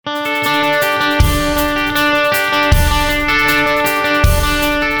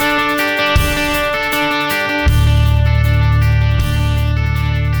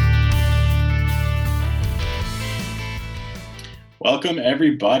Welcome,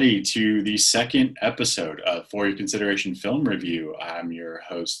 everybody, to the second episode of For Your Consideration Film Review. I'm your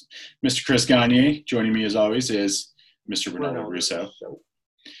host, Mr. Chris Gagne. Joining me, as always, is Mr. Rinaldo Russo.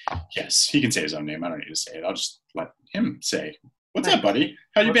 Yes, he can say his own name. I don't need to say it. I'll just let him say, what's up, buddy?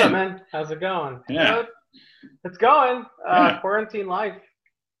 How you been? What's up, man? How's it going? Yeah. Good. It's going. Quarantine life.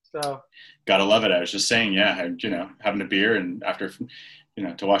 So Gotta love it. I was just saying, having a beer and after,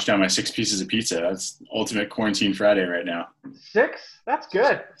 to wash down my 6 pieces of pizza. That's ultimate quarantine Friday right now. 6? That's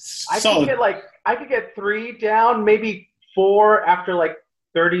good. Solid. I could get 3 down, maybe 4 after like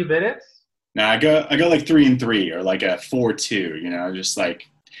 30 minutes. Nah, I go like 3 and 3 or like a 4-2. Just like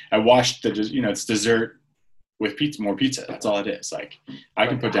I washed it's dessert with pizza, more pizza. That's all it is. Like I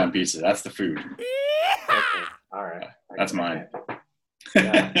can put down pizza. That's the food. Okay. All right. That's mine.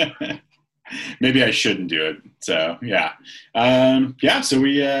 Yeah. Maybe I shouldn't do it. So yeah. So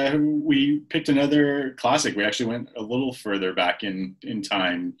we picked another classic. We actually went a little further back in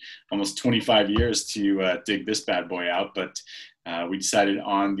time, almost 25 years to dig this bad boy out. But we decided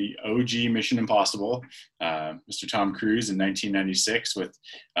on the OG Mission Impossible, Mr. Tom Cruise in 1996 with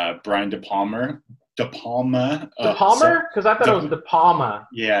Brian De Palma. De Palma? Because I thought it was De Palma.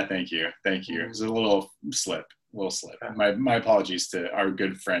 Yeah, thank you. It was a little slip. My apologies to our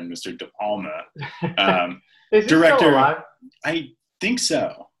good friend, Mr. De Palma. Is he director, still alive? I think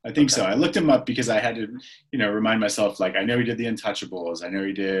so. So. I looked him up because I had to, remind myself, like, I know he did The Untouchables. I know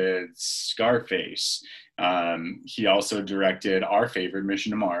he did Scarface. He also directed our favorite Mission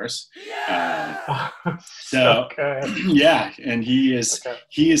to Mars. Yeah, and he is,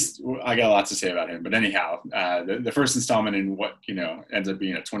 I got a lot to say about him, but anyhow, the first installment in what, ends up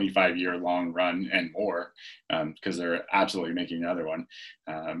being a 25-year long run and more, because they're absolutely making another one.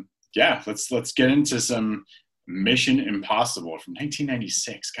 Let's get into some Mission Impossible from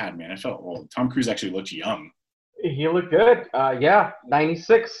 1996. God, man, I felt old. Tom Cruise actually looked young. He looked good.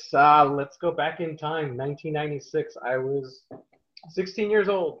 96. Let's go back in time. 1996. I was 16 years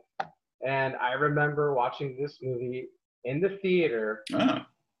old, and I remember watching this movie in the theater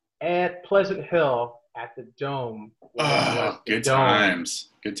at Pleasant Hill at the Dome. Good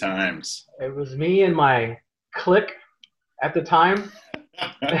times. Good times. It was me and my clique at the time.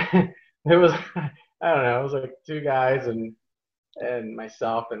 It was, I don't know, it was like 2 guys and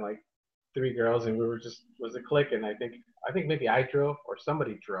myself and like 3 girls, and we were was a clique, and I think maybe I drove or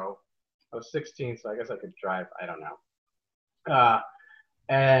somebody drove. I was 16, so I guess I could drive. I don't know.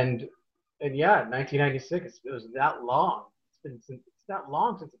 And 1996. It was that long. It's that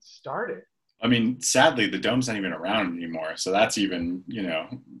long since it started. I mean, sadly, the Dome's not even around anymore, so that's even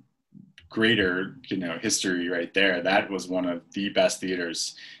greater history right there. That was one of the best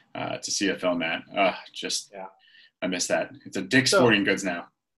theaters to see a film at. I miss that. It's a Dick's Sporting Goods now.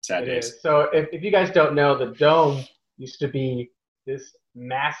 Sad days. Is. So if you guys don't know, the Dome used to be this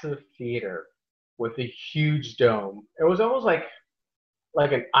massive theater with a huge dome. It was almost like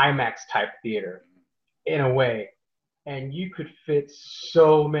an IMAX type theater in a way. And you could fit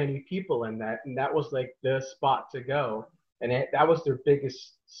so many people in that. And that was like the spot to go. And that was their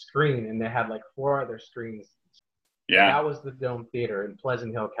biggest screen. And they had like 4 other screens. Yeah. That was the Dome Theater in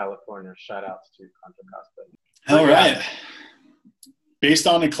Pleasant Hill, California. Shout outs to Contra Costa. All right. Based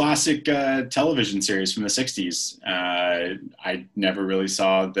on a classic television series from the 60s. I never really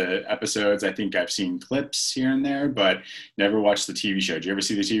saw the episodes. I think I've seen clips here and there, but never watched the TV show. Did you ever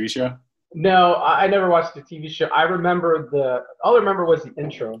see the TV show? No, I never watched the TV show. I remember all I remember was the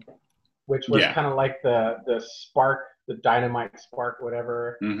intro, which was kind of like the spark, the dynamite spark,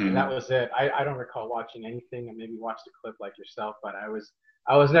 whatever. Mm-hmm. And that was it. I don't recall watching anything. I maybe watched a clip like yourself, but I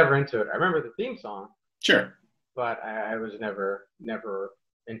was never into it. I remember the theme song. Sure. But I was never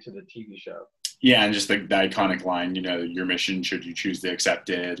into the TV show. Yeah, and just the iconic line, your mission should you choose to accept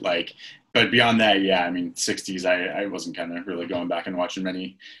it. But beyond that, 60s, I wasn't kind of really going back and watching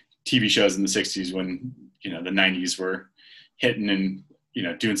many TV shows in the 60s when, the 90s were hitting and,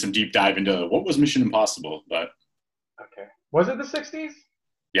 doing some deep dive into what was Mission Impossible. But okay. Was it the 60s?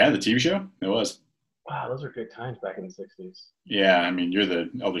 Yeah, the TV show? It was. Wow, those are good times back in the 60s. Yeah, you're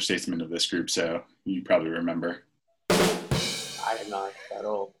the elder statesman of this group, so you probably remember. I am not that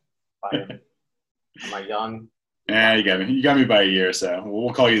old. Am I young? Yeah, you got me by a year, so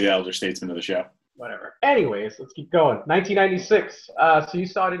we'll call you the elder statesman of the show. Whatever. Anyways, let's keep going. 1996. So you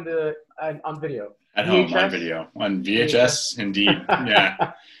saw it on video. At home, on video. On VHS, indeed.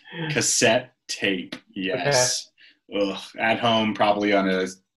 Yeah. Cassette tape, yes. Okay. At home, probably on a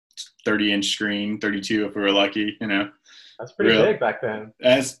 30-inch screen, 32 if we were lucky, That's pretty big back then.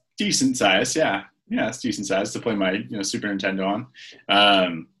 That's decent size, yeah. Yeah, it's decent size to play my Super Nintendo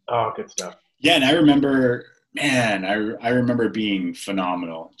on. Good stuff. Yeah, and I remember man, I remember being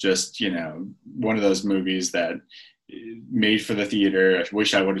phenomenal. Just, one of those movies that made for the theater. I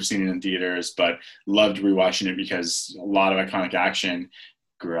wish I would have seen it in theaters, but loved rewatching it because a lot of iconic action.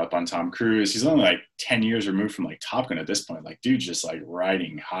 Grew up on Tom Cruise. He's only like 10 years removed from like Top Gun at this point. Like, dude's just like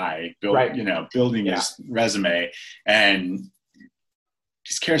riding high, Right. building his resume, and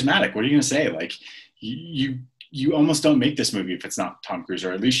he's charismatic. What are you going to say? Like, you almost don't make this movie if it's not Tom Cruise,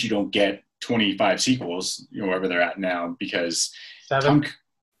 or at least you don't get 25 sequels, wherever they're at now, because 7.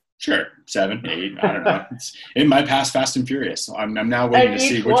 Sure, 7, 8, I don't know. It might pass Fast and Furious. I'm now waiting to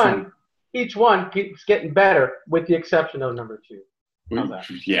see which one. Each one keeps getting better, with the exception of number 2.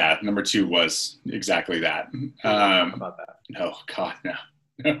 Yeah, number 2 was exactly that. About that. No, God, no.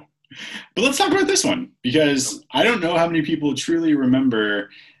 But let's talk about this one, because I don't know how many people truly remember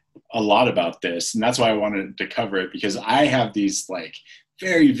a lot about this, and that's why I wanted to cover it, because I have these like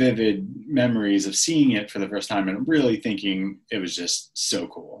very vivid memories of seeing it for the first time and really thinking it was just so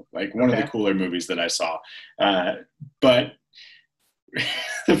cool. Like one of the cooler movies that I saw. But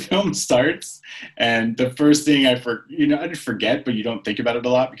the film starts, and the first thing I didn't forget, but you don't think about it a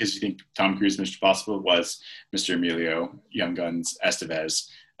lot because you think Tom Cruise, Mr. Possible, was Mr. Emilio Young Guns Estevez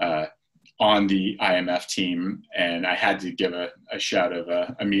on the IMF team. And I had to give a shout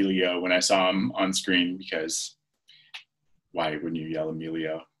of Emilio when I saw him on screen, because why wouldn't you yell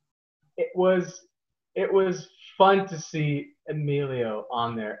Emilio? It was fun to see Emilio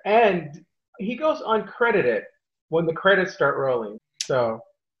on there, and he goes uncredited when the credits start rolling. So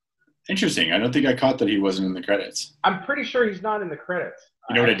interesting. I don't think I caught that he wasn't in the credits. I'm pretty sure he's not in the credits.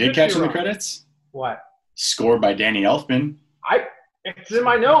 You know what I did catch in the credits? What? Score by Danny Elfman. It's in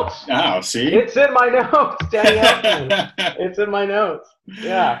my notes. Oh, see? It's in my notes, Danny Elfman. It's in my notes.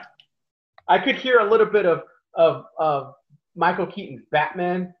 Yeah. I could hear a little bit of Michael Keaton's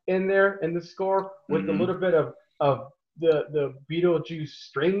Batman in there in the score, with a little bit of the Beetlejuice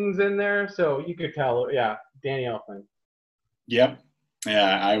strings in there. So you could tell, Danny Elfman. Yep.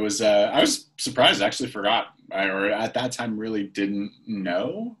 Yeah, I was surprised. I actually forgot, or at that time really didn't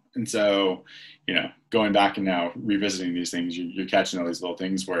know. And so, going back and now revisiting these things, you're catching all these little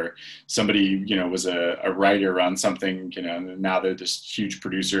things where somebody, was a writer on something, and now they're this huge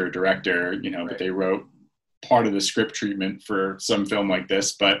producer or director, Right. But they wrote part of the script treatment for some film like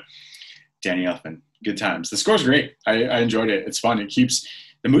this. But Danny Elfman, good times. The score's great. I enjoyed it. It's fun.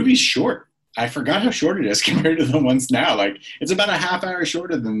 The movie's short. I forgot how short it is compared to the ones now. Like, it's about a half hour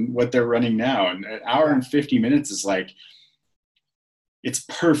shorter than what they're running now. And an hour and 50 minutes is like, it's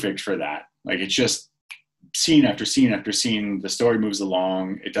perfect for that. Like, it's just scene after scene after scene. The story moves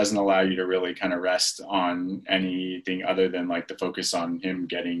along. It doesn't allow you to really kind of rest on anything other than like the focus on him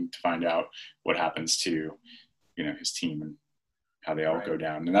getting to find out what happens to, his team and how they all go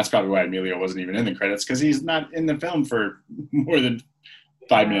down. And that's probably why Emilio wasn't even in the credits, because he's not in the film for more than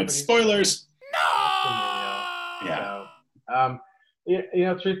 5 minutes. Spoilers. No. Yeah.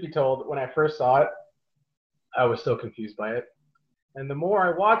 So, truth be told, when I first saw it, I was so confused by it. And the more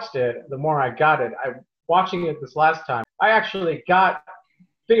I watched it, the more I got it. Watching it this last time, I actually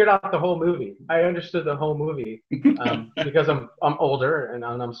figured out the whole movie. I understood the whole movie because I'm older and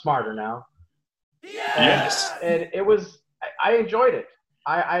I'm smarter now. Yes. And it was, I enjoyed it.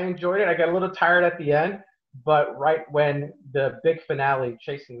 I enjoyed it. I got a little tired at the end, but right when the big finale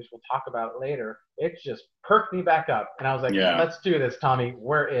chasing, which we'll talk about later, it just perked me back up. And I was like, Let's do this, Tommy.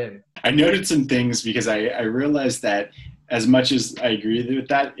 We're in. I noted some things because I realized that as much as I agree with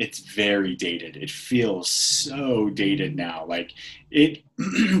that, it's very dated. It feels so dated now. Like,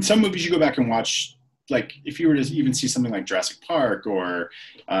 some movies you go back and watch, like if you were to even see something like Jurassic Park or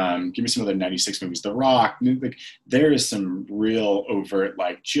give me some other 96 movies, The Rock, like there is some real overt,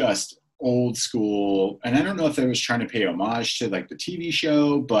 like just old school. And I don't know if they was trying to pay homage to like the TV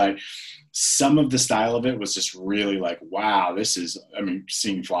show, but some of the style of it was just really like, wow,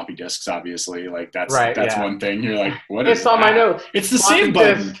 seeing floppy disks, obviously, like that's one thing. You're like, what is It's on my notes. It's the save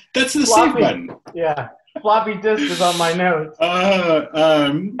button. That's the save button. Yeah. Floppy disk is on my notes.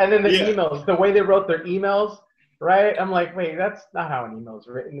 And then the emails, the way they wrote their emails, right? I'm like, wait, that's not how an email is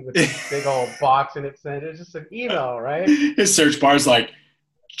written, with this big old box and it's just an email, right? His search bar is like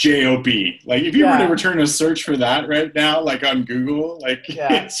JOB. Like, if you were to return a search for that right now, like on Google, like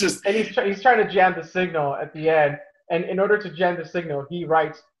it's just. And he's trying to jam the signal at the end, and in order to jam the signal, he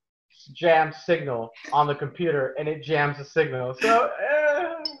writes jam signal on the computer, and it jams the signal. So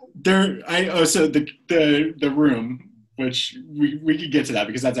so the room, which we could get to that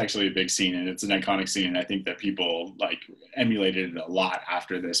because that's actually a big scene and it's an iconic scene, and I think that people like emulated it a lot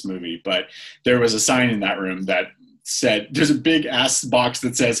after this movie. But there was a sign in that room that there's a big ass box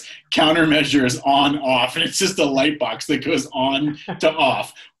that says countermeasures on off, and it's just a light box that goes on to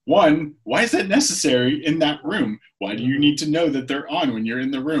off. One, why is that necessary in that room? Why do you need to know that they're on when you're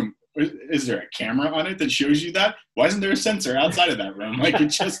in the room? Is there a camera on it that shows you that? Why isn't there a sensor outside of that room? Like,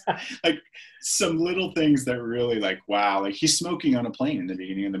 it's just like some little things that really like, wow, like he's smoking on a plane in the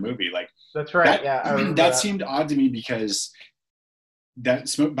beginning of the movie. Like, that's right. That seemed odd to me because by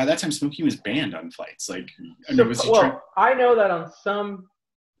that time smoking was banned on flights. Like, I mean, I know that on some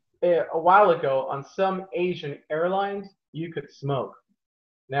a while ago on some Asian airlines you could smoke.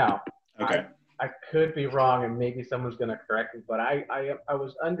 Now, okay, I could be wrong, and maybe someone's going to correct me, but I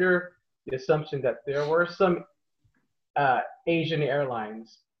was under the assumption that there were some Asian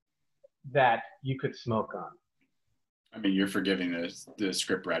airlines that you could smoke on. I mean, you're forgiving the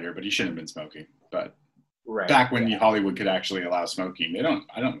script writer, but he shouldn't have been smoking. But right, back when Hollywood could actually allow smoking,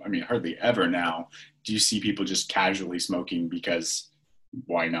 I mean, hardly ever now do you see people just casually smoking because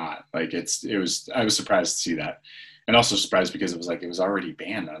why not? Like, I was surprised to see that. And also surprised because it was already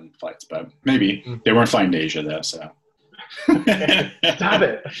banned on flights, but maybe they weren't flying to Asia though, so. Stop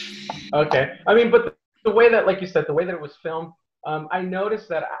it. Okay. I mean, but the way that, like you said, the way that it was filmed, I noticed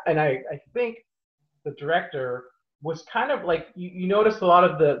that, and I think the director was kind of like, you noticed a lot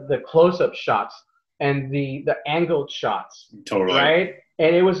of the close-up shots and the angled shots. Totally. Right?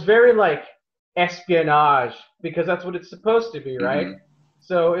 And it was very like espionage because that's what it's supposed to be, right? Mm-hmm.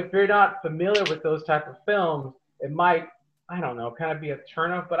 So if you're not familiar with those type of films, it might, I don't know, kind of be a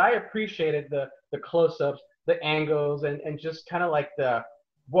turnoff, but I appreciated the close-ups, the angles, and just kind of like the,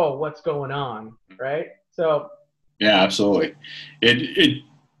 whoa, what's going on, right? So yeah, absolutely.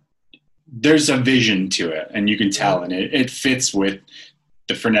 There's a vision to it, and you can tell, and it fits with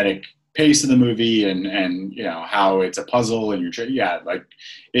the frenetic pace of the movie, and you know how it's a puzzle, and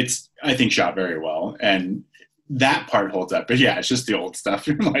it's I think shot very well, and that part holds up. But yeah, it's just the old stuff.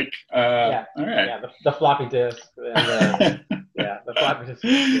 You're like, all right. Yeah, the floppy disk. And, the floppy disk.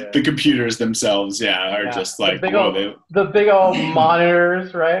 Yeah. The computers themselves, are just like the big old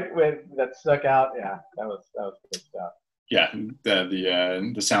monitors, right? That stuck out. Yeah, that was good stuff. Yeah,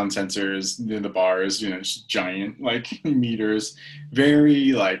 the sound sensors, the bars, just giant like meters,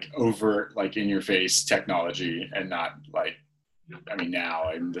 very like overt, like in your face technology, and not like. I mean, now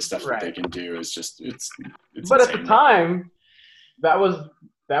and the stuff that they can do is just it's. But insane. At the time, that was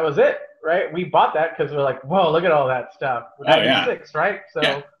it, right? We bought that because we're like, whoa, look at all that stuff. We're 96, right?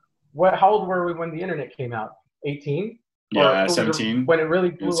 So, how old were we when the internet came out? 18? Yeah, 17. When it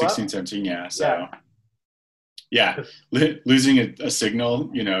really blew 16, up? 17, yeah. So, losing a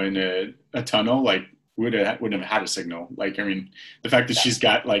signal, in a tunnel, like wouldn't have had a signal. Like, I mean, the fact that she's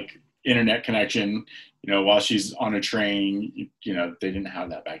got like internet connection. While she's on a train, they didn't have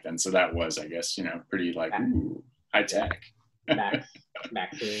that back then. So that was, I guess, pretty like high tech.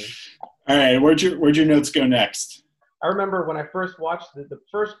 Maxine. All right, where'd your notes go next? I remember when I first watched the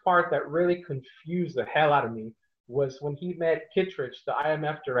first part that really confused the hell out of me was when he met Kittredge, the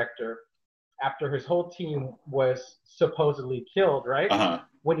IMF director, after his whole team was supposedly killed, right? Uh-huh.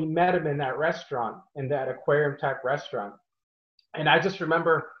 When he met him in that restaurant, in that aquarium type restaurant. And I just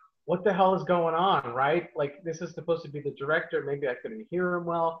remember, what the hell is going on, right? Like, this is supposed to be the director. Maybe I couldn't hear him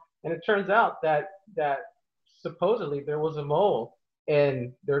well. And it turns out that supposedly there was a mole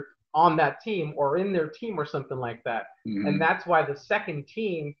on that team or in their team or something like that. Mm-hmm. And that's why the second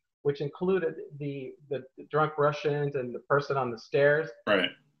team, which included the drunk Russians and the person on the stairs,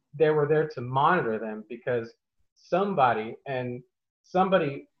 right? They were there to monitor them because somebody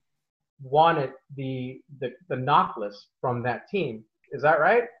wanted the knock list from that team. Is that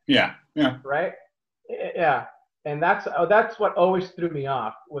right? Yeah. Right? Yeah. And that's what always threw me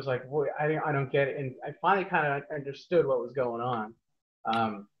off, was like, boy, I don't get it. And I finally kind of understood what was going on.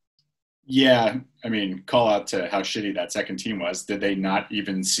 Yeah. I mean, call out to how shitty that second team was. Did they not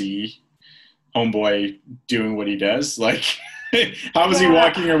even see Homeboy doing what he does? Like, how was he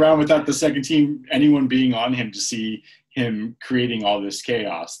walking around without the second team, anyone being on him to see him creating all this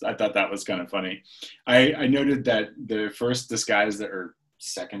chaos? I thought that was kind of funny. I noted that the first disguise or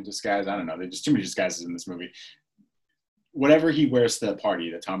second disguise, I don't know, there's just too many disguises in this movie. Whatever he wears to the party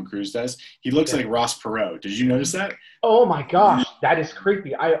that Tom Cruise does, he looks like Ross Perot. Did you notice that? Oh my gosh, that is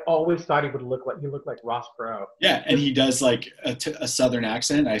creepy. I always thought he looked like Ross Perot. Yeah, and he does like a southern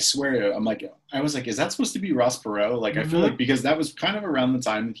accent. I swear, I was like, is that supposed to be Ross Perot? Like, I feel like, because that was kind of around the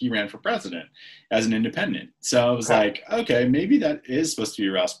time that he ran for president as an independent. So I was like, okay, maybe that is supposed to be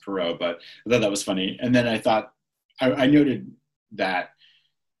Ross Perot, but I thought that was funny. And then I thought, I noted that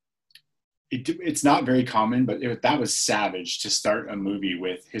it's not very common, but that was savage to start a movie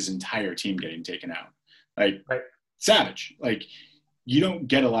with his entire team getting taken out. Like, savage. Like, you don't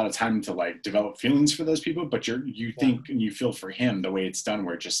get a lot of time to like develop feelings for those people, but you think and you feel for him the way it's done,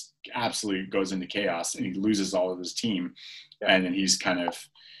 where it just absolutely goes into chaos and he loses all of his team. And then he's kind of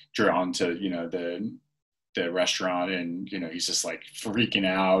drawn to, you know, the restaurant, and, you know, he's just like freaking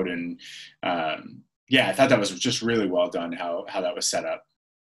out. And I thought that was just really well done, how that was set up.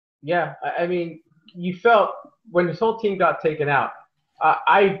 Yeah. I mean, you felt when this whole team got taken out,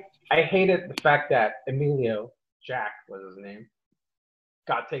 I hated the fact that Emilio, Jack was his name,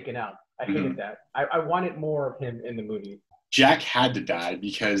 got taken out. I hated that. I wanted more of him in the movie. Jack had to die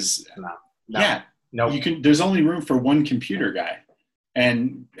because no. There's only room for one computer guy.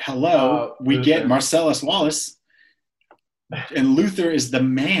 And we Luther. get Marcellus Wallace, and Luther is the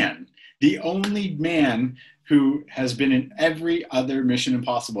man, the only man who has been in every other Mission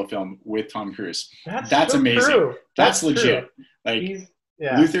Impossible film with Tom Cruise. That's so amazing. True. That's legit. True. Like,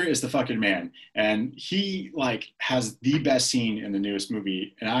 Luther is the fucking man, and he like has the best scene in the newest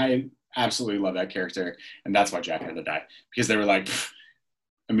movie, and I absolutely love that character, and that's why Jack had to die, because they were like,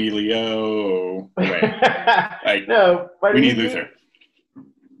 Emilio, like, no, but we need Luther.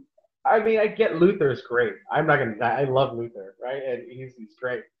 I mean, I get Luther's great. I'm not gonna die. I love Luther, right? And he's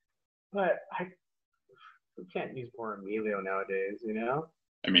great, but we can't use more Emilio nowadays, you know?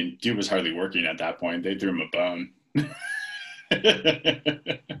 I mean, dude was hardly working at that point. They threw him a bone.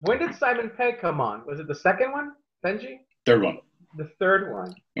 When did Simon Pegg come on? Was it the second one, Benji? Third one. The third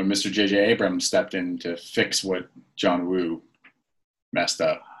one. When Mr. J.J. Abrams stepped in to fix what John Woo messed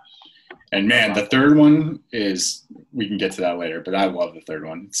up. And man, the third one we can get to that later, but I love the third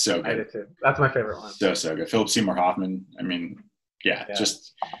one. It's so good. I did too. That's my favorite one. So good. Philip Seymour Hoffman. I mean,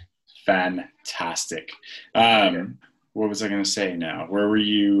 just fantastic. What was I going to say now? Where were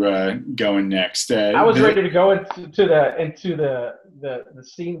you going next? I was ready to go into the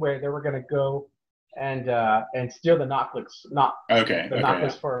scene where they were going to go and steal the Knockles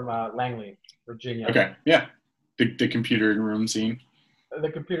from Langley, Virginia. Okay, yeah, the computer room scene. The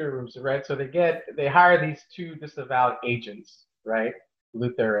computer rooms, right? So they hire these two disavowed agents, right?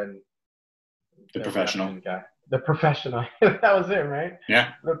 Luther and the professional guy. The professional. That was him, right?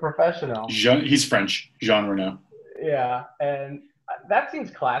 Yeah. The professional. He's French. Jean Reno. Yeah, and that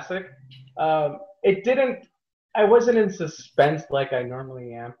seems classic. I wasn't in suspense like I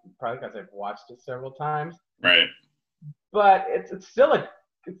normally am, probably because I've watched it several times. Right. But it's still a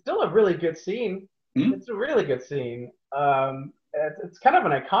really good scene. Mm-hmm. It's a really good scene. It's kind of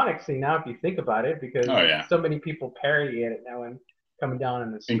an iconic scene now if you think about it, because so many people parody it now, and coming down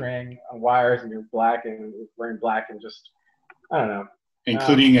in the string on wires, and you're black and wearing black, and just, I don't know.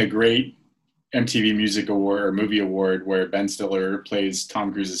 Including a great MTV Music Award or Movie Award where Ben Stiller plays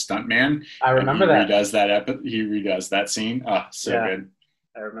Tom Cruise's stuntman. I remember that. He redoes that scene. Oh, so good.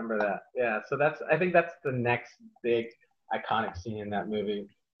 I remember that. Yeah, so I think that's the next big iconic scene in that movie.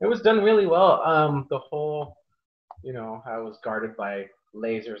 It was done really well. The whole, you know, how it was guarded by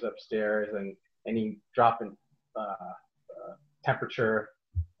lasers upstairs, and any drop in temperature,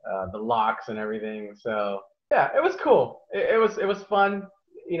 the locks and everything. So yeah, it was cool. It was fun.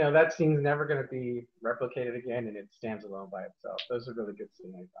 You know, that scene's never going to be replicated again, and it stands alone by itself. Those are really good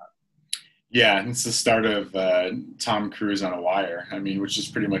scenes, I thought. Yeah, it's the start of Tom Cruise on a wire. I mean, which is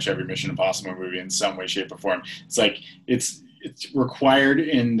pretty much every Mission Impossible movie in some way, shape, or form. It's like it's required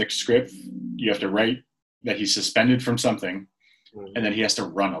in the script. You have to write that he's suspended from something, and then he has to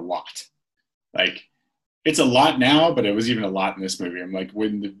run a lot. Like, it's a lot now, but it was even a lot in this movie. I'm like,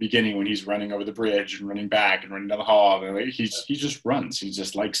 in the beginning, when he's running over the bridge and running back and running down the hall, and like, he just runs. He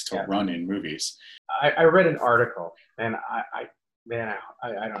just likes to run in movies. I read an article, and I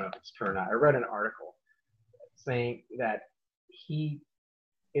don't know if it's true or not. I read an article saying that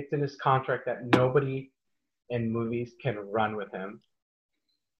it's in his contract that nobody in movies can run with him,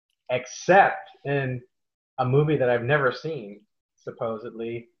 except in a movie that I've never seen,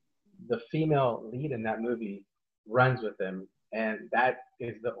 supposedly. The female lead in that movie runs with him, and that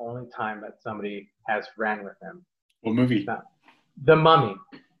is the only time that somebody has ran with him. What movie? The Mummy.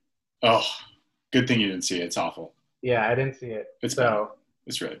 Oh, good thing you didn't see it. It's awful. Yeah, I didn't see it. It's bad.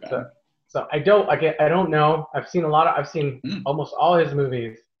 It's really bad. So I don't know. I've seen almost all his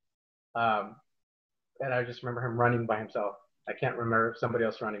movies, and I just remember him running by himself. I can't remember somebody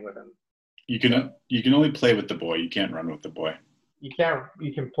else running with him. You can only play with the boy. You can't run with the boy. You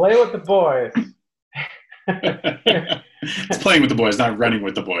can play with the boys. It's playing with the boys, not running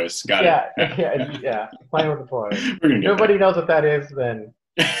with the boys. Got it. Yeah. Playing with the boys. If nobody knows what that is, then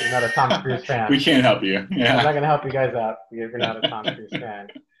you're not a Tom Cruise fan. We can't help you. Yeah. I'm not going to help you guys out if you're not a Tom Cruise fan.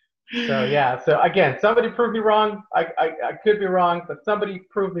 So, yeah. So, again, somebody proved me wrong. I could be wrong, but somebody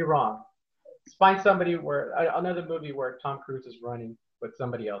proved me wrong. find somebody where another movie where Tom Cruise is running with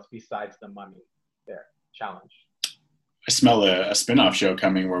somebody else besides the Mummy. There, challenge. I smell a spin-off show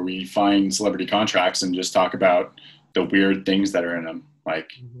coming where we find celebrity contracts and just talk about the weird things that are in them.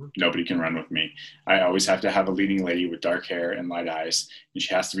 Like, nobody can run with me. I always have to have a leading lady with dark hair and light eyes, and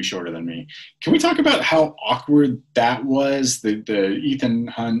she has to be shorter than me. Can we talk about how awkward that was? The Ethan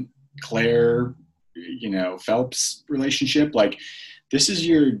Hunt, Claire, Phelps relationship. Like, this is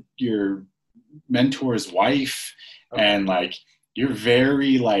your mentor's wife, and like, you're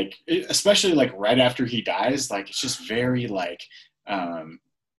very like, especially like right after he dies, like it's just very like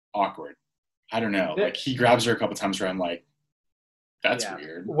awkward. I don't know. Like he grabs her a couple times where I'm like, that's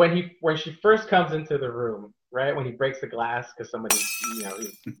weird. When she first comes into the room, right? When he breaks the glass because somebody, he's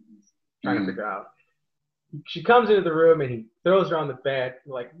trying to figure out. She comes into the room and he throws her on the bed.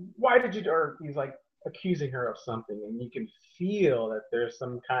 Like, why did you? Or he's like accusing her of something, and you can feel that there's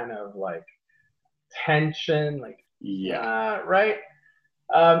some kind of like tension, like. Yeah. Right.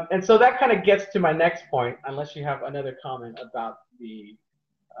 And so that kind of gets to my next point, unless you have another comment about the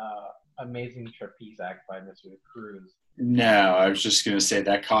amazing trapeze act by Mr. Cruise. No, I was just going to say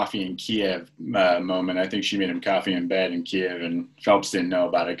that coffee in Kiev moment. I think she made him coffee in bed in Kiev, and Phelps didn't know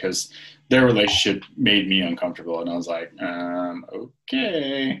about it because their relationship made me uncomfortable. And I was like,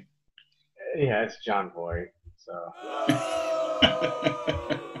 okay. Yeah, it's John Voight. So.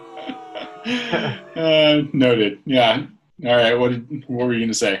 Noted. Yeah. All right. What were you going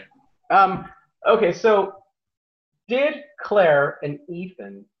to say? Okay. So, did Claire and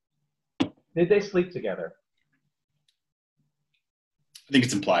Ethan did they sleep together? I think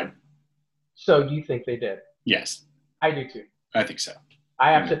it's implied. So you think they did? Yes. I do too. I think so.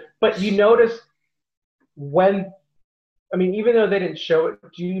 I absolutely. But you notice when? I mean, even though they didn't show it,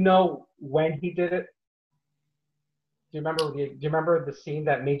 do you know when he did it? Do you remember the scene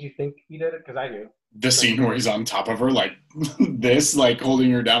that made you think he did it? Because I do. The scene where he's on top of her like this, like holding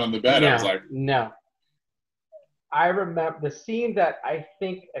her down on the bed. I was like, no. I remember the scene that I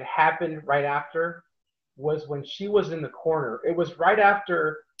think it happened right after was when she was in the corner. It was right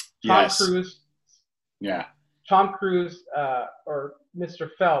after Tom Cruise. Yeah. Tom Cruise or Mr.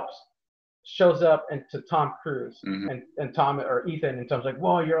 Phelps shows up to Tom Cruise and Tom or Ethan, and Tom's like,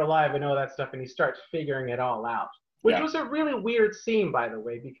 "Whoa, you're alive," and all that stuff, and he starts figuring it all out. Which was a really weird scene, by the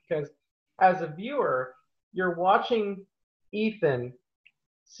way, because as a viewer, you're watching Ethan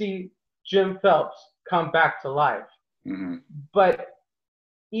see Jim Phelps come back to life. But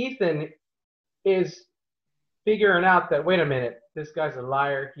Ethan is figuring out that, wait a minute, this guy's a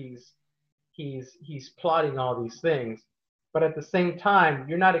liar. He's plotting all these things. But at the same time,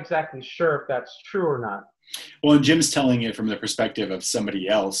 you're not exactly sure if that's true or not. Well, and Jim's telling it from the perspective of somebody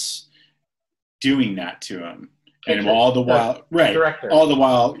else doing that to him. And all the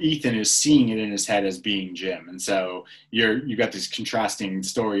while, Ethan is seeing it in his head as being Jim, and so you got these contrasting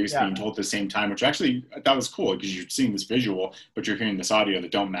stories being told at the same time, which actually I thought was cool because you're seeing this visual, but you're hearing this audio that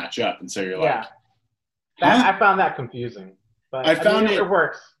don't match up, and so you're like, I found that confusing, but I found it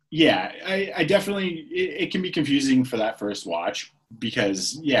works. Yeah, I definitely it can be confusing for that first watch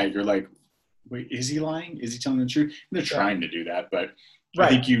because you're like, wait, is he lying? Is he telling the truth? And they're trying to do that, but.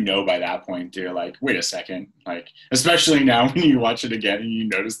 Right. I think by that point, you're like, wait a second. Like, especially now when you watch it again and you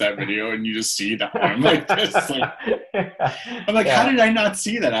notice that video and you just see the arm like this. Like, I'm like, how did I not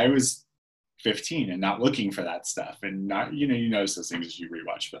see that? I was 15 and not looking for that stuff. And not, you notice those things as you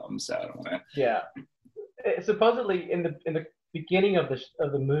rewatch films. So I don't want to. Yeah. Supposedly in the beginning of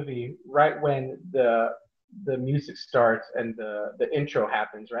the movie, right when the music starts and the intro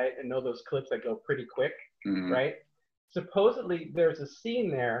happens, right? And all those clips that go pretty quick, right? Supposedly, there's a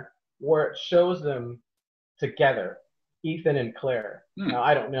scene there where it shows them together, Ethan and Claire. Now,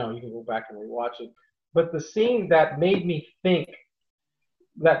 I don't know. You can go back and rewatch it. But the scene that made me think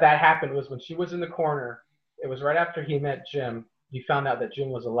that happened was when she was in the corner. It was right after he met Jim. He found out that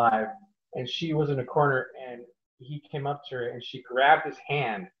Jim was alive. And she was in the corner, and he came up to her, and she grabbed his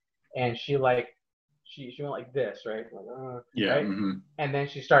hand, and she went like this, right? Like, right? And then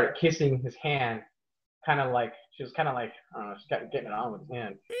she started kissing his hand. She was kind of like, I don't know, she's getting it on with his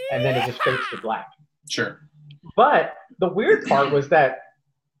hand. And then it just fades to black. Sure. But the weird part was that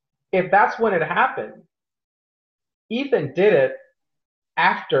if that's when it happened, Ethan did it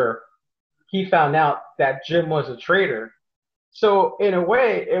after he found out that Jim was a traitor. So in a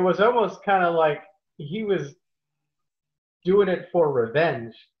way, it was almost kind of like he was doing it for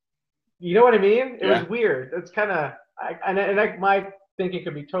revenge. You know what I mean? It was weird. It's kind of, my thinking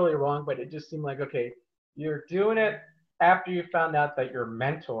could be totally wrong, but it just seemed like, okay, you're doing it after you found out that your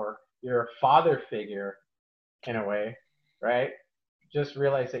mentor, your father figure, in a way, right, just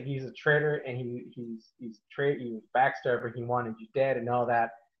realized that he's a traitor and he was backstabber. He wanted you dead and all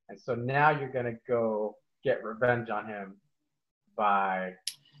that. And so now you're gonna go get revenge on him by.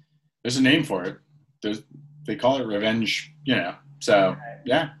 There's a name for it. They call it revenge. So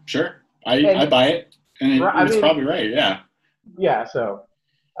yeah, sure. I buy it, and it's probably right. Yeah. Yeah. So.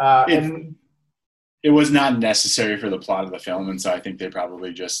 It was not necessary for the plot of the film, and so I think they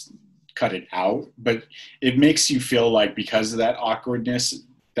probably just cut it out. But it makes you feel like, because of that awkwardness,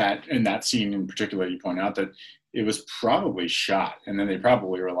 that in that scene in particular, you point out that it was probably shot, and then they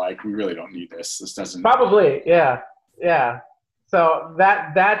probably were like, "We really don't need this. This doesn't." Probably, yeah. So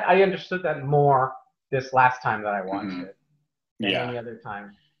that I understood that more this last time that I watched it than any other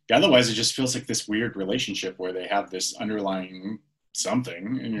time. Otherwise, it just feels like this weird relationship where they have this underlying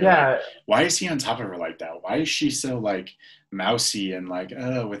something, and you're like, why is he on top of her like that? Why is she so like mousy and like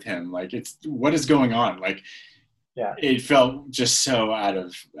with him? Like, it's what is going on? Like, it felt just so out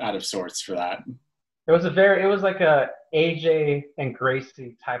of sorts for that. It was like a AJ and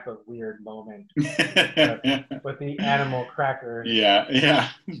Gracie type of weird moment with the animal cracker. Yeah.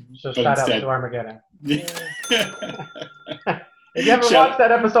 So shout out to Armageddon. If you haven't watched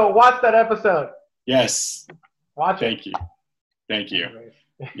that episode, watch that episode. Yes. Watch it. Thank you.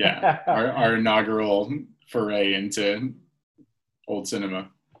 Yeah. Our inaugural foray into old cinema.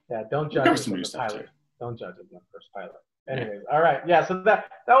 Yeah, don't judge it from the pilot. Don't judge it from the first pilot. Anyways, all right. Yeah, so that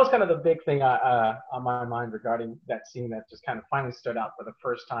was kind of the big thing on my mind regarding that scene that just kind of finally stood out for the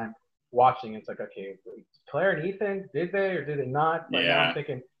first time watching. It's like, okay, Claire and Ethan, did they or did they not? But now I'm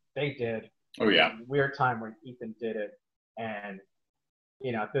thinking they did. Oh, yeah. Weird time where Ethan did it. And,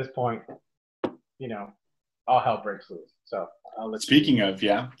 at this point, all hell breaks loose. So speaking of,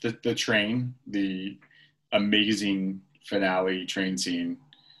 the train, the amazing finale train scene,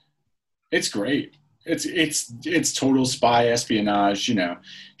 it's great. It's total spy espionage.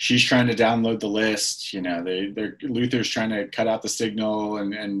 She's trying to download the list. Luther's trying to cut out the signal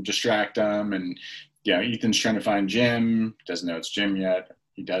and distract them. And Ethan's trying to find Jim. Doesn't know it's Jim yet.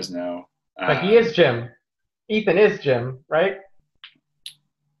 He does know. But he is Jim. Ethan is Jim, right?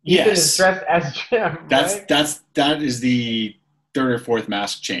 Yes. Ethan is dressed as Jim. That is the third or fourth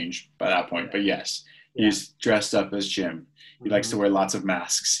mask change by that point. But yes, he's dressed up as Jim. He likes to wear lots of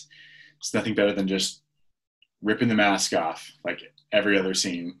masks. It's nothing better than just ripping the mask off like every other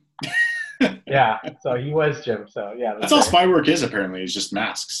scene. Yeah, so he was Jim. So yeah, that's all spy work is, apparently, is just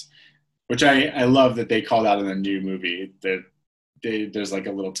masks. Which I love that they called out in the new movie. That there's like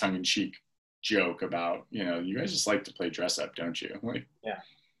a little tongue-in-cheek joke about, you guys just like to play dress up, don't you? Like, yeah.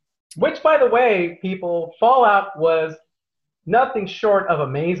 Which, by the way, people, Fallout was nothing short of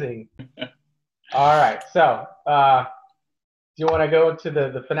amazing. All right, so do you want to go to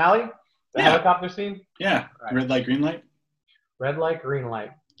the finale? The helicopter scene? Yeah. Right. Red light, green light? Red light, green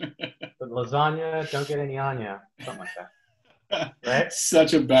light. The lasagna, don't get any on ya. Something like that. Right?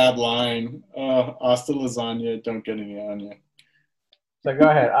 Such a bad line. Hasta lasagna, don't get any on ya. So go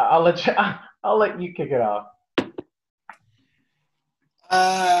ahead. I'll let you kick it off.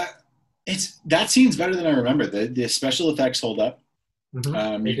 That scene's better than I remember. The special effects hold up.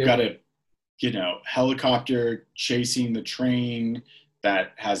 Mm-hmm. You've got a helicopter chasing the train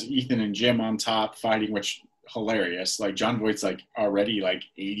that has Ethan and Jim on top fighting, which hilarious. Like, Jon Voight's like already like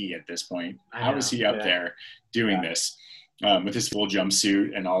 80 at this point. How is he up there doing this with his full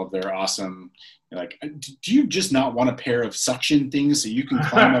jumpsuit and all of their awesome? Like, do you just not want a pair of suction things so you can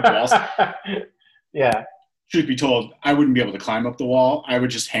climb up walls? Yeah. Truth be told, I wouldn't be able to climb up the wall. I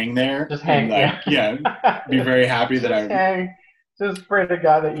would just hang there. Just hang. And be very happy that I would hang. Just pray to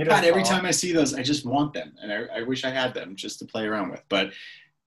God that you don't. God, every time I see those, I just want them, and I wish I had them just to play around with. But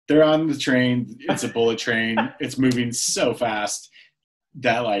they're on the train. It's a bullet train. It's moving so fast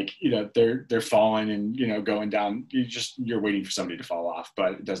that, they're falling and going down. You're waiting for somebody to fall off,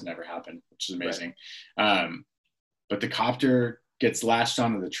 but it doesn't ever happen, which is amazing. Right. But the copter gets lashed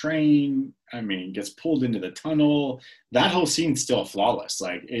onto the train. Gets pulled into the tunnel. That whole scene's still flawless.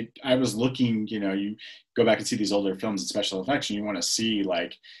 I was looking, you go back and see these older films and special effects, and you want to see,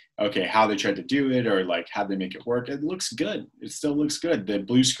 how they tried to do it, or how they make it work. It looks good. It still looks good. The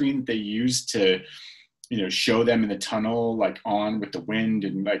blue screen that they used to, show them in the tunnel, on with the wind,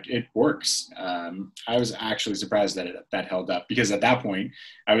 and it works. I was actually surprised that that held up, because at that point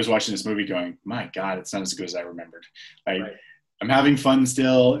I was watching this movie going, my God, it's not as good as I remembered. Right. I'm having fun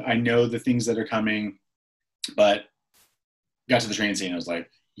still. I know the things that are coming, but got to the train scene. I was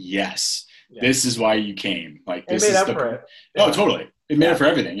like, yes, this is why you came. This is for it. Oh, totally. It made it for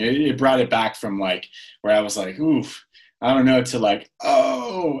everything. It brought it back from where I was like, oof, I don't know, to like,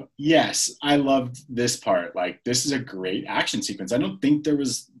 oh yes, I loved this part. Like this is a great action sequence. I don't think there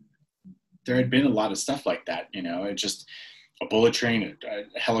had been a lot of stuff like that. You know, it just a bullet train,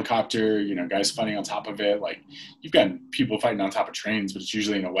 a helicopter, you know, guys fighting on top of it. Like you've got people fighting on top of trains, but it's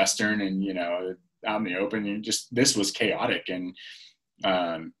usually in a Western and, you know, out in the open. You just, this was chaotic and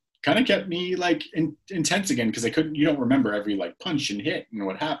kind of kept me like intense again. Cause you don't remember every like punch and hit and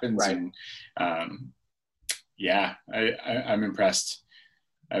what happens. Right. And yeah, I'm impressed.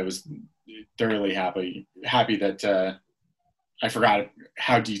 I was thoroughly happy that I forgot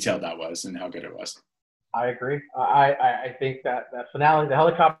how detailed that was and how good it was. I agree. I think that finale, the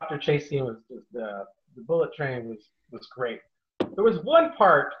helicopter chase scene was the bullet train was great. There was one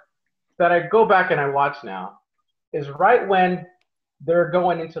part that I go back and I watch now, is right when they're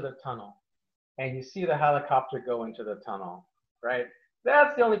going into the tunnel, and you see the helicopter go into the tunnel, right?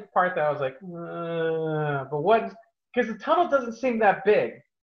 That's the only part that I was like, but what? Because the tunnel doesn't seem that big,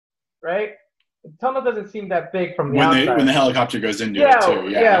 right? The tunnel doesn't seem that big from the outside. When the helicopter goes into it too.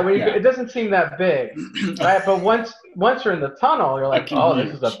 It doesn't seem that big, right? But once you're in the tunnel, you're like, oh,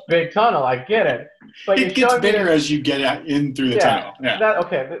 this is a big tunnel. I get it. But it gets bigger as you get in through the tunnel. Yeah.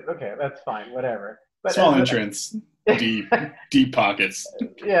 Okay, that's fine. Whatever. But small entrance, deep pockets.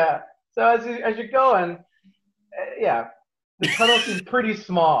 Yeah. So as you're going, yeah, the tunnel seemed pretty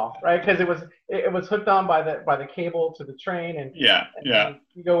small, right? Because it was hooked on by the cable to the train, and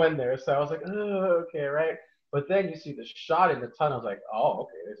you go in there. So I was like, oh, okay, right. But then you see the shot in the tunnel. I was like, oh,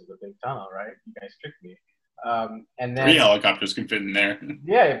 okay, this is a big tunnel, right? You guys tricked me. And then 3 helicopters can fit in there.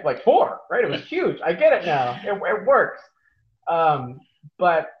 Yeah, like 4, right? It was huge. I get it now. It works.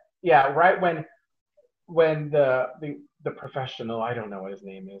 But yeah, right when the professional, I don't know what his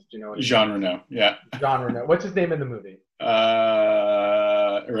name is. Do you know what Jean Reno? Yeah. Jean Reno. What's his name in the movie?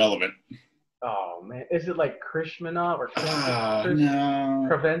 Irrelevant. Oh man, is it like Krishmanov or no?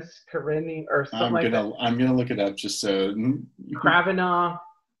 Karini or something like that? I'm gonna look it up just so. Kravinov.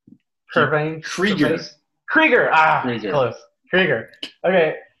 Krieger. Krieger. Close. Krieger.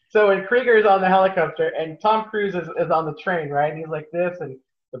 Okay, so when Krieger is on the helicopter and Tom Cruise is on the train, right? And he's like this, and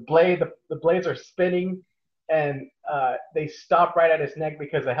the blades are spinning, and they stop right at his neck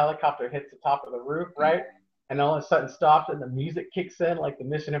because the helicopter hits the top of the roof, right? And all of a sudden stops, and the music kicks in like the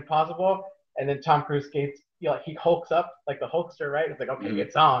Mission Impossible, and then Tom Cruise skates, he hulks up like the Hulkster, right? It's like, okay,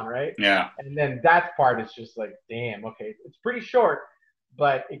 it's on, right? Yeah. And then that part is just like, damn, okay, it's pretty short,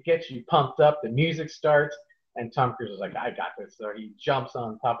 but it gets you pumped up. The music starts, and Tom Cruise is like, I got this. So he jumps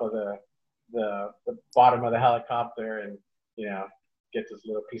on top of the bottom of the helicopter and, gets this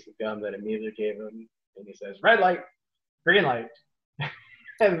little piece of gum that Amelia gave him. And he says, red light, green light.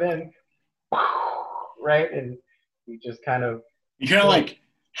 And then, right? And he just kind of like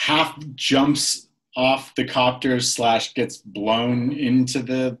half jumps off the copter / gets blown into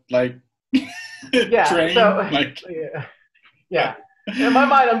the train. So, yeah. In my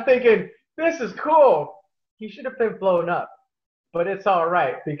mind, I'm thinking, this is cool. He should have been blown up, but it's all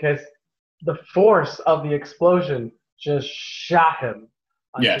right because the force of the explosion just shot him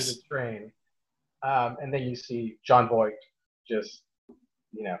onto the train. And then you see John Voight just,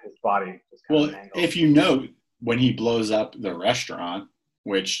 his body just kind of mangled. If you note, when he blows up the restaurant,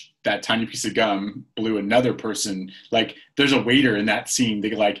 which that tiny piece of gum blew another person, there's a waiter in that scene. They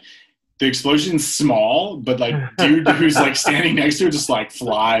the explosion's small, but dude who's standing next to it just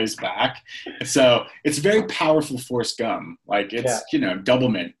flies back. So it's very powerful force gum. It's double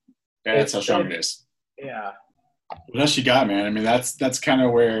mint. That's how strong it is. Yeah. What else you got, man? I mean, that's kind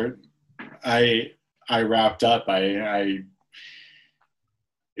of where I wrapped up.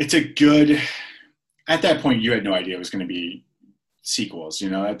 It's a good. At that point, you had no idea it was going to be sequels.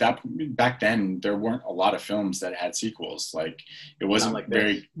 Back then there weren't a lot of films that had sequels. It wasn't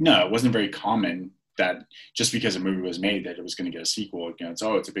it wasn't very common that just because a movie was made that it was going to get a sequel. It's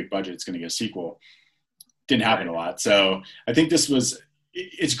a big budget, it's going to get a sequel. Didn't happen a lot. So I think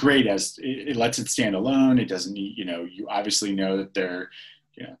it's great as it lets it stand alone. It doesn't need, you obviously know that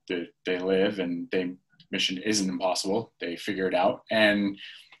they live and mission isn't impossible. They figure it out, and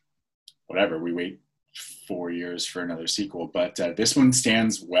whatever, we wait 4 years for another sequel, but this one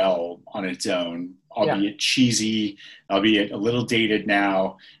stands well on its own, albeit cheesy, albeit a little dated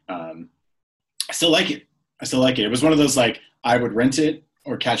now. I still like it. It was one of those, I would rent it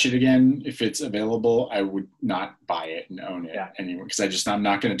or catch it again if it's available. I would not buy it and own it anymore because I'm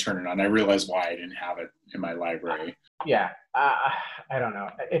not going to turn it on. I realize why I didn't have it in my library. Yeah. I don't know.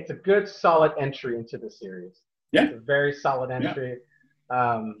 It's a good, solid entry into the series. Yeah. It's a very solid entry.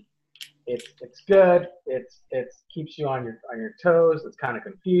 Yeah. It's good. It keeps you on your toes. It's kind of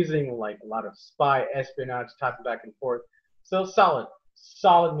confusing, a lot of spy espionage type of back and forth. So solid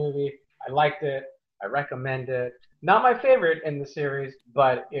movie. I liked it. I recommend it. Not my favorite in the series,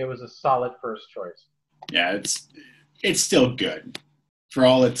 but it was a solid first choice. Yeah, it's still good for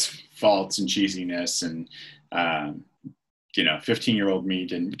all its faults and cheesiness, and 15-year-old me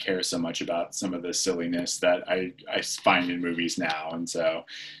didn't care so much about some of the silliness that I find in movies now, and so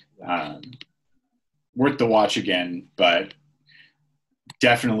worth the watch again, but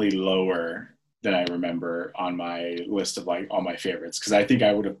definitely lower than I remember on my list of like all my favorites, because I think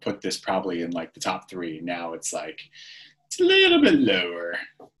I would have put this probably in like the top 3. Now it's like it's a little bit lower.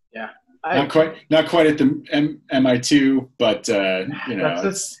 Yeah. Not quite at the MI2, but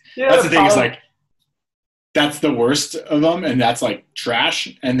that's the thing is like that's the worst of them, and that's like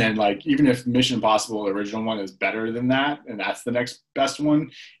trash. And then like even if Mission Impossible the original one is better than that, and that's the next best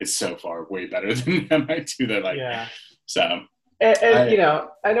one, it's so far way better than MI2. They're like so. And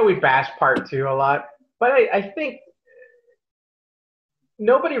I know we bash part 2 a lot, but I think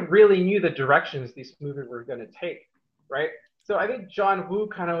nobody really knew the directions these movies were going to take, right? So I think John Woo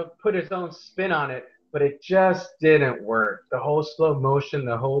kind of put his own spin on it, but it just didn't work. The whole slow motion,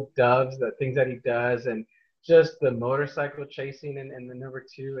 the whole doves, the things that he does, and just the motorcycle chasing in the number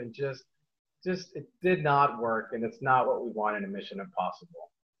 2, and just it did not work, and it's not what we want in a Mission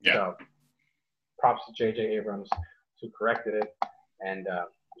Impossible. Yeah. So props to J.J. Abrams who corrected it, and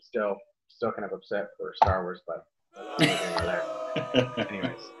still kind of upset for Star Wars, but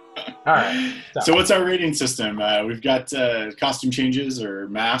anyways. All right. So what's our rating system? We've got costume changes or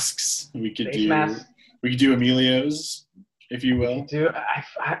masks. We could do Emilio's, if you will.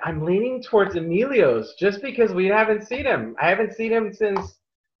 I'm leaning towards Emilio's just because we haven't seen him. I haven't seen him since,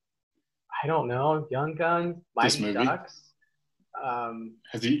 I don't know, Young Guns, Mighty Ducks.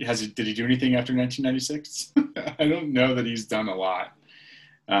 Did he do anything after 1996? I don't know that he's done a lot.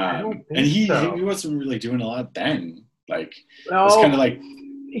 I don't think and he wasn't really doing a lot then. Like it's kind of like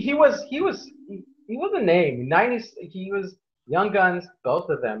he was a name. 90s. He was Young Guns, both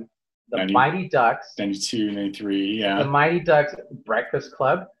of them. The Mighty Ducks. 92, 93, yeah. The Mighty Ducks Breakfast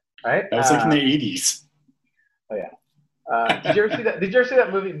Club, right? That was like in the 80s. Oh yeah. Did you ever see that? Did you ever see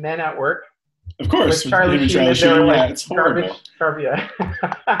that movie Men at Work? Of course, with Charlie Sheen. Yeah, it's horrible. Yeah.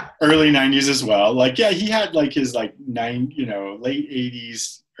 Early 90s as well. Like, yeah, he had like his like late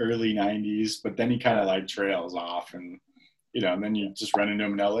 80s, early 90s, but then he kind of like trails off, and and then you just run into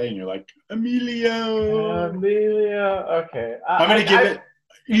him in LA, and you're like, Emilio. Okay. I'm gonna give it.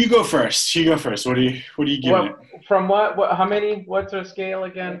 You go first. What are you giving it? From what? How many? What's our scale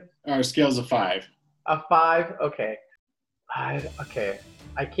again? Our scale's a 5. A 5. Okay. Okay.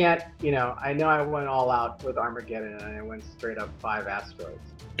 I can't, I know I went all out with Armageddon, and I went straight up 5 asteroids.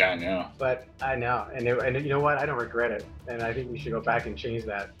 Yeah, I know. But I know, and you know what? I don't regret it, and I think we should go back and change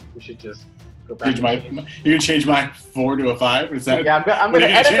that. We should just go back. You're gonna change my 4 to a 5? Is that? Yeah, I'm gonna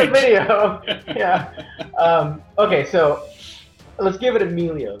edit the video. Yeah. Okay, so let's give it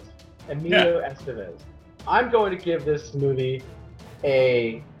Emilio Estevez. I'm going to give this movie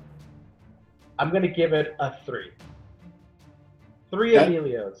I'm going to give it a 3. 3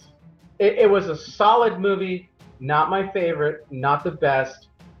 Emilios. It was a solid movie, not my favorite, not the best.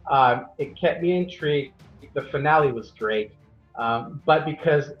 It kept me intrigued. The finale was great. But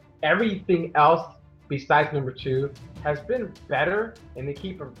because everything else besides number 2 has been better and they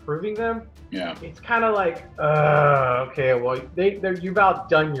keep improving them, it's kind of like, okay, well, you've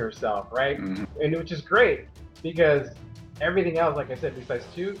outdone yourself, right? Mm-hmm. And which is great because everything else, like I said, besides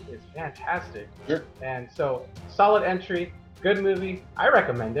 2 is fantastic. Sure. And so, solid entry. Good movie. I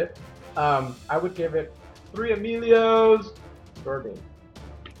recommend it. I would give it 3 Emilios. Jordan.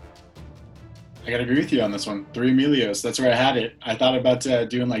 I gotta agree with you on this one. 3 Emilios. That's where I had it. I thought about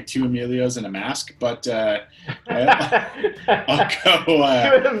doing like 2 Emilios and a mask, but I'll go. 2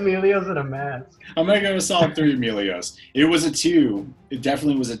 Emilios and a mask. I'm gonna go with solid 3 Emilios. It was a 2. It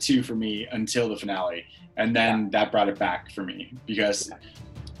definitely was a 2 for me until the finale, and then that brought it back for me because.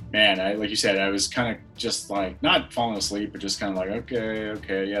 Man, like you said, I was kind of just like, not falling asleep, but just kind of like,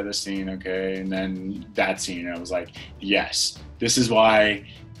 okay, yeah, this scene, okay. And then that scene, I was like, yes, this is why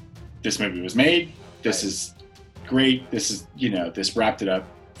this movie was made. This is great. This is, this wrapped it up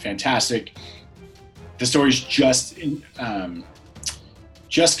fantastic. The story's just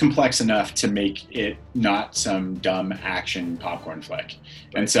complex enough to make it not some dumb action popcorn flick.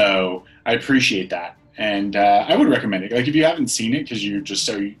 And so I appreciate that. And I would recommend it. Like, if you haven't seen it because you're just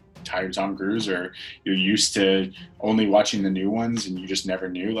so tired of Tom Cruise, or you're used to only watching the new ones and you just never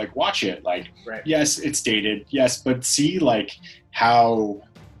knew, like, watch it. Like, yes, it's dated. Yes, but see, like, how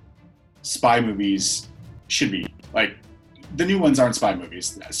spy movies should be. Like, the new ones aren't spy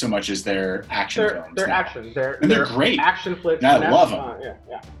movies so much as they're action films. They're now. action. They're great. Action flicks. And I love them.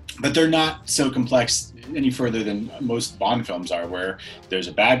 Yeah. But they're not so complex any further than most Bond films are, where there's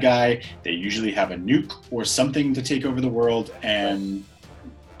a bad guy, they usually have a nuke or something to take over the world, and,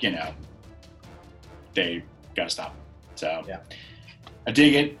 you know, they gotta stop. So, yeah. I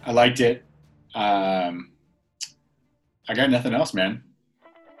dig it. I liked it. I got nothing else, man.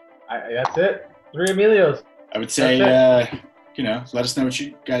 That's it. 3 Emilios. I would say, you know, let us know what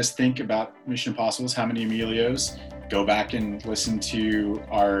you guys think about Mission Impossibles. How many Emilios? Go back and listen to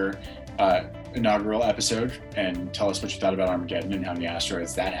our inaugural episode and tell us what you thought about Armageddon and how many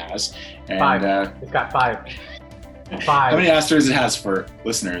asteroids that has. And, 5. It's got 5. 5. How many asteroids it has for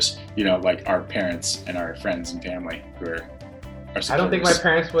listeners, you know, like our parents and our friends and family who are our supporters. I don't think my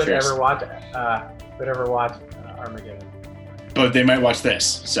parents would Cheers. ever watch Armageddon. But they might watch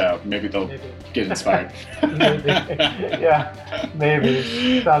this, so maybe they'll get inspired. Maybe. Yeah,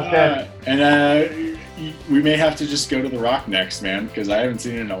 maybe. Sounds good. And we may have to just go to The Rock next, man, because I haven't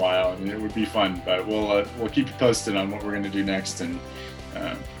seen it in a while, and it would be fun. But we'll keep you posted on what we're going to do next. And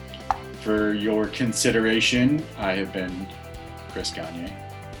for your consideration, I have been Chris Gagne.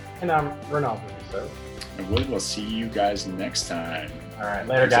 And I'm Rinaldo. So. And we'll see you guys next time. All right,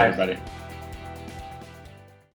 later, Thanks, guys. everybody.